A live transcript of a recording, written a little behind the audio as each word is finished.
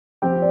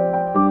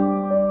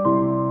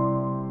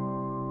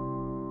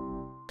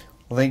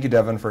Well, thank you,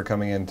 Devin, for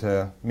coming in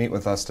to meet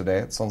with us today.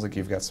 It sounds like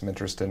you've got some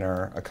interest in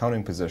our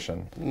accounting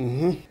position.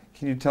 Mm-hmm.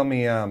 Can you tell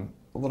me a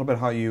little bit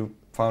how you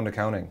found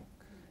accounting?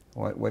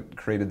 What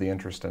created the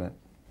interest in it?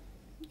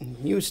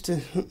 Used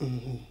to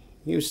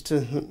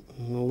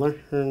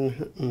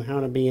learn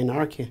how to be an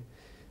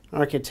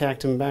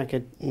architect and back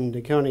at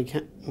Dakota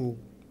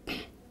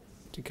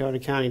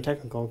County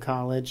Technical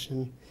College,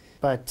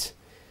 but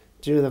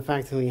due to the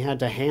fact that we had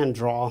to hand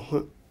draw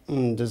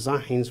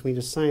designs, we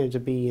decided to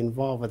be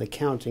involved with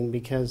accounting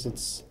because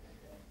it's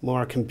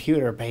more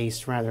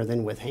computer-based rather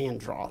than with hand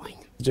drawing.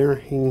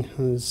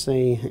 During,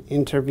 say,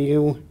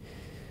 interview,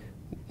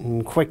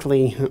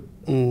 quickly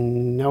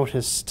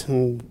noticed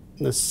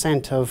the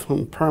scent of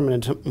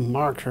permanent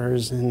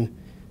markers and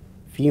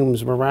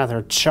fumes were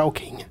rather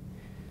choking.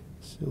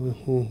 So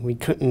we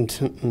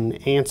couldn't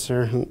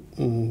answer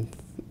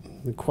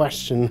the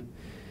question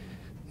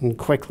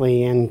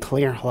quickly and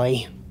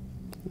clearly.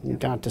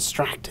 Got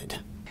distracted.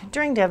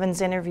 During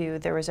Devin's interview,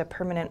 there was a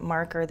permanent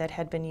marker that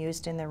had been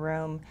used in the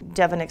room.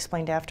 Devin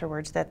explained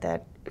afterwards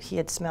that he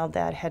had smelled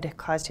that had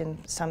caused him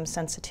some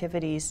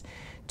sensitivities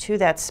to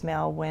that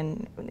smell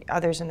when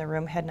others in the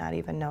room had not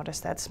even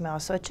noticed that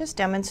smell. So it just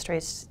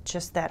demonstrates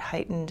just that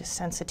heightened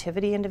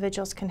sensitivity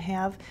individuals can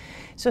have.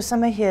 So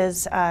some of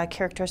his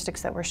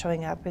characteristics that were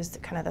showing up is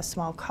kind of the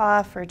small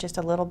cough or just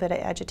a little bit of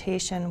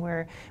agitation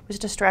where it was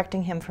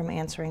distracting him from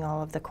answering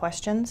all of the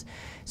questions.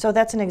 So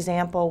that's an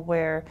example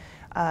where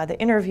the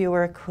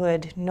interviewer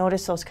could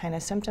notice those kind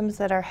of symptoms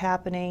that are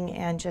happening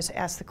and just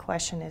ask the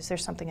question, is there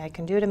something I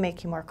can do to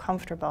make you more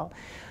comfortable?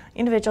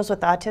 Individuals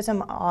with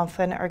autism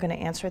often are going to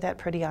answer that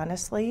pretty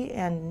honestly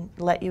and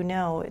let you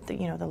know,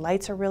 the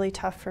lights are really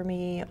tough for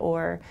me,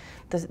 or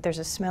there's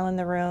a smell in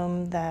the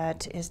room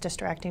that is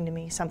distracting to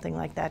me, something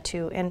like that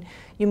too. And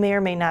you may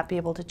or may not be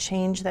able to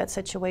change that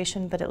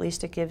situation, but at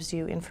least it gives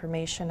you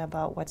information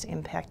about what's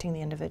impacting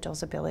the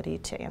individual's ability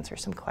to answer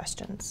some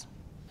questions.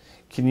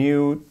 Can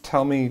you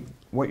tell me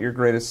what your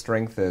greatest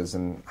strength is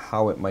and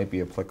how it might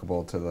be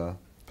applicable to the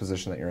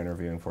position that you're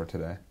interviewing for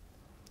today?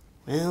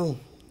 Well,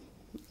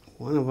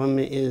 one of them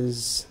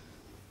is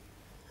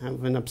I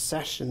have an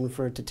obsession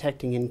for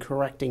detecting and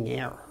correcting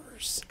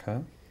errors.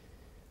 Okay.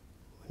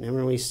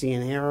 Whenever we see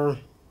an error,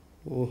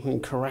 we'll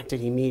correct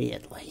it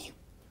immediately.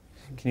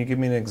 Can you give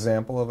me an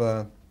example of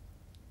a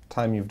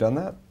time you've done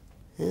that?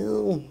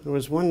 Well, there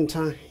was one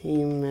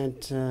time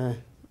that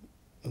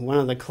one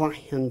of the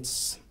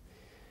clients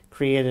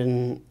created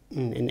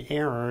an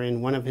error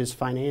in one of his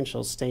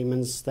financial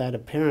statements that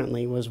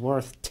apparently was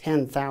worth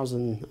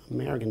 10,000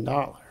 American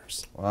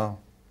dollars. Wow.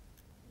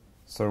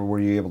 So were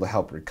you able to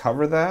help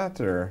recover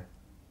that, or?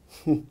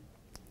 It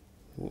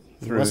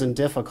wasn't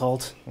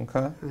difficult,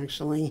 okay.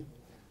 Actually.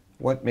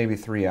 What maybe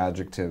 3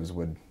 adjectives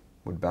would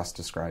best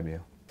describe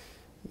you?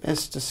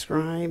 Best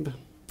describe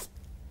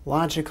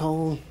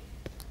logical,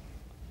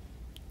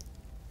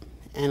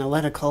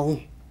 analytical,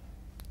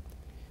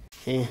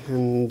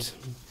 and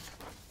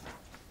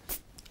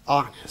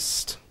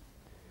honest.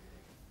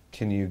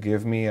 Can you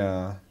give me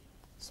some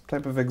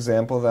type of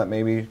example that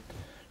maybe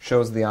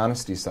shows the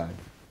honesty side?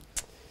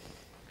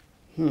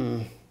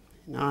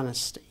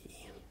 Honesty.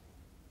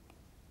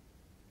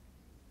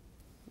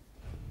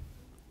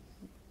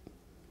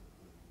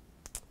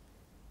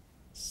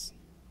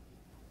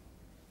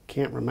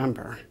 Can't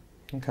remember.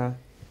 Okay.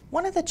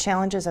 One of the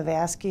challenges of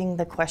asking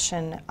the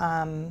question,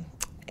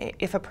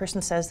 if a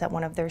person says that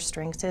one of their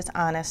strengths is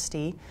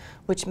honesty,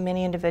 which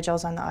many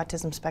individuals on the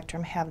autism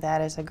spectrum have that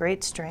as a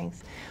great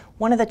strength,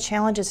 one of the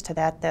challenges to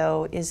that,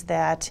 though, is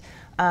that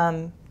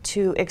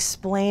to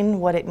explain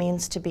what it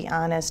means to be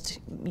honest,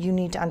 you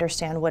need to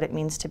understand what it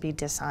means to be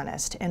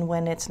dishonest. And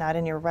when it's not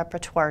in your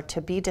repertoire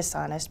to be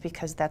dishonest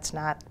because that's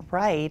not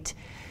right,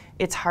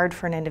 it's hard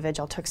for an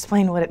individual to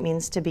explain what it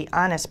means to be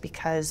honest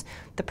because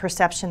the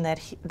perception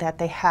that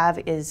they have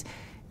is,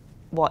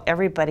 well,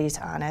 everybody's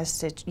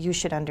honest. You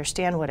should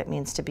understand what it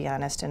means to be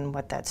honest and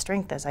what that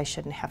strength is. I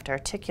shouldn't have to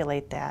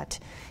articulate that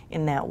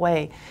in that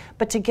way.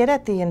 But to get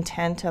at the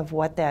intent of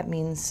what that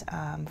means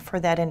for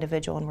that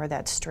individual and where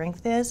that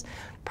strength is,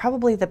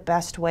 probably the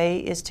best way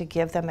is to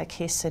give them a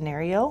case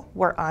scenario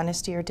where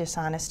honesty or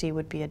dishonesty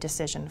would be a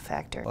decision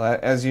factor. Well,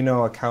 as you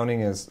know,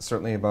 accounting is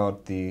certainly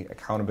about the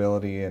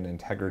accountability and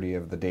integrity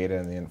of the data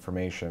and the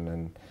information,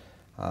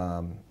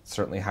 and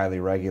certainly highly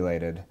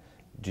regulated.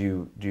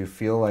 Do you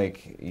feel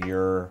like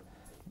your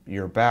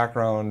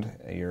background,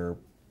 your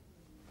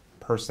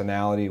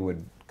personality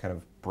would kind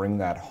of bring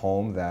that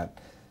home, that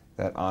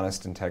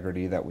honest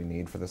integrity that we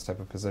need for this type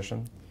of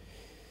position?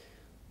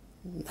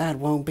 That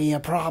won't be a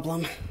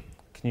problem.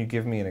 Can you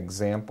give me an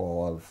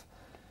example of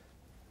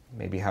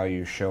maybe how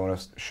you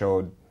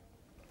showed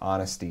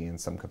honesty in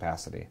some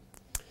capacity?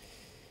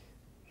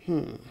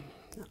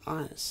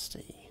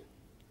 Honesty.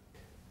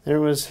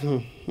 There was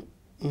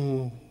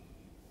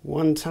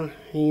one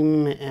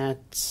time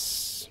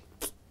at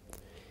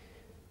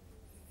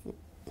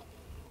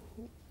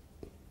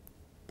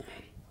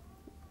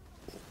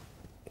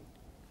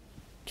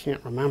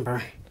can't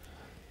remember.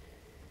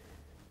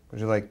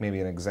 Would you like maybe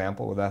an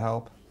example? Would that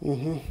help?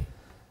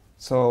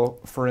 So,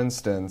 for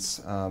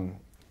instance,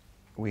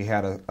 we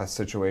had a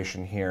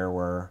situation here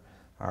where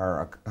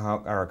our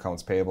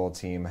accounts payable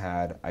team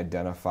had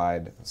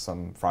identified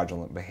some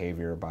fraudulent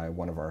behavior by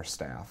one of our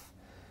staff.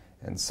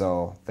 And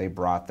so they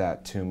brought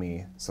that to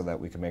me so that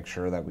we could make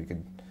sure that we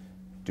could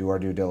do our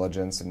due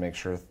diligence and make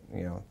sure,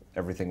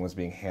 everything was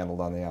being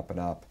handled on the up and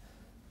up.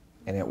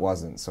 And it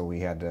wasn't, so we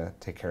had to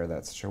take care of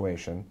that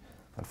situation.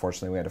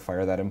 Unfortunately, we had to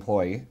fire that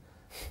employee.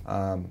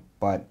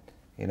 But,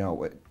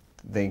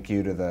 thank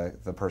you to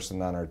the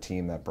person on our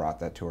team that brought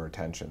that to our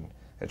attention.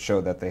 It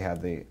showed that they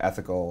had the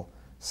ethical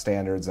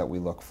standards that we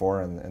look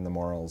for and the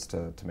morals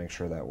to make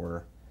sure that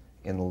we're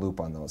in the loop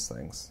on those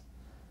things.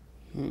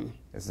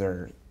 Is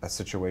there a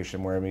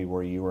situation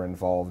where you were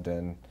involved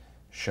in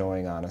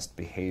showing honest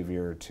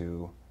behavior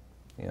to,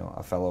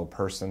 a fellow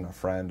person, a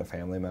friend, a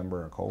family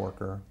member, a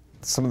coworker?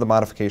 Some of the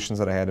modifications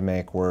that I had to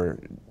make were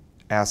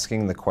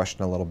asking the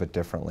question a little bit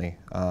differently.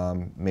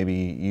 Maybe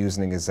use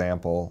an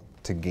example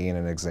to gain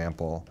an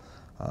example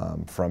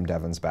from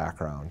Devin's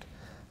background.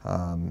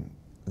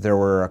 There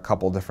were a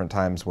couple different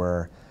times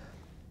where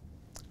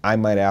I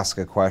might ask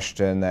a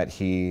question that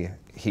he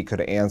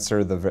could answer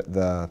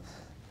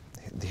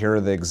here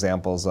are the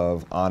examples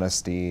of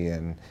honesty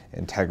and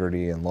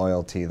integrity and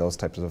loyalty, those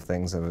types of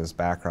things of his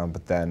background,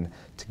 but then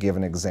to give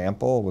an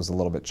example was a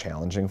little bit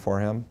challenging for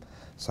him.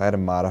 So I had to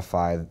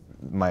modify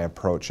my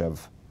approach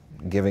of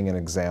giving an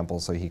example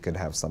so he could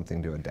have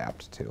something to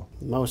adapt to.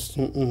 The most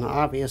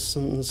obvious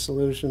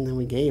solution that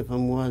we gave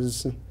him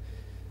was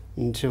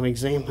to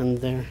examine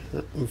their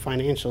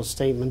financial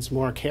statements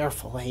more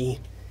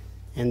carefully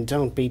and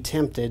don't be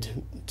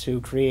tempted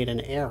to create an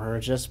error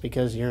just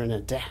because you're in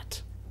a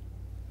debt.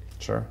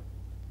 Sure.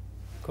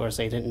 Of course,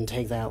 they didn't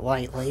take that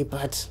lightly,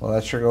 but... Well,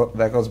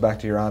 that goes back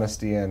to your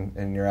honesty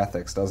and your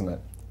ethics, doesn't it?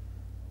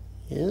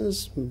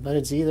 Yes, but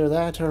it's either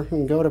that or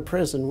go to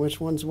prison. Which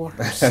one's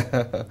worse?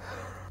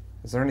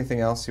 Is there anything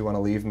else you want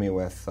to leave me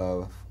with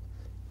of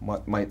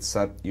what might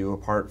set you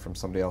apart from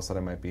somebody else that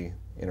I might be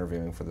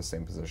interviewing for the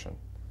same position?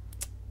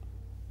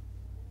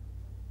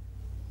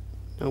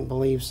 Don't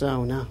believe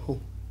so,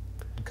 no.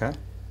 Okay.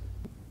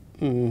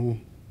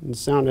 It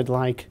sounded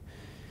like,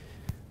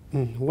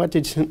 what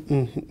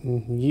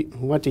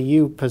do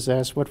you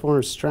possess? What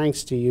more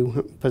strengths do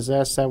you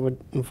possess that would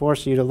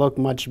force you to look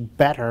much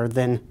better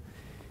than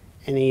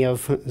any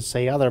of,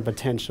 say, other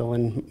potential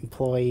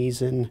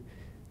employees? And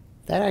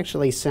that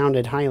actually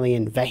sounded highly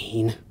in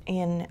vain.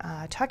 In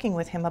talking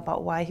with him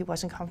about why he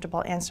wasn't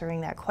comfortable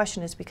answering that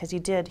question is because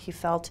he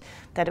felt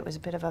that it was a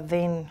bit of a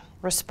vain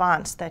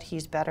response, that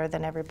he's better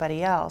than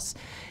everybody else.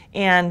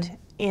 And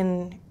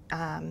in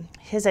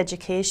his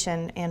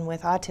education and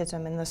with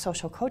autism and the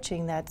social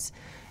coaching that's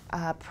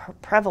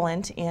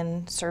prevalent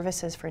in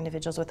services for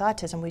individuals with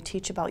autism, we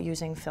teach about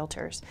using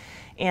filters,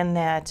 and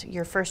that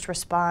your first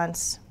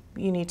response,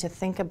 you need to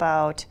think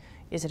about,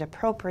 is it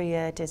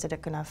appropriate? Is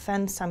it going to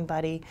offend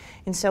somebody?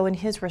 And so in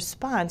his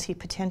response, he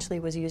potentially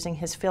was using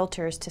his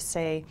filters to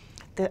say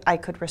that I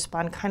could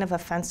respond kind of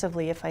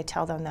offensively if I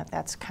tell them that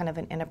that's kind of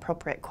an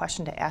inappropriate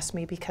question to ask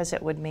me because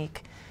it would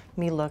make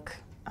me look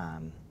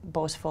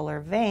boastful or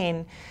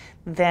vain.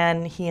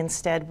 Then he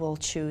instead will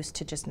choose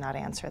to just not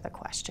answer the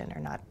question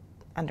or not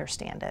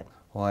understand it.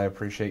 Well, I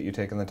appreciate you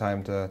taking the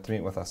time to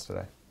meet with us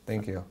today.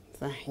 Thank you.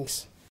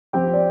 Thanks.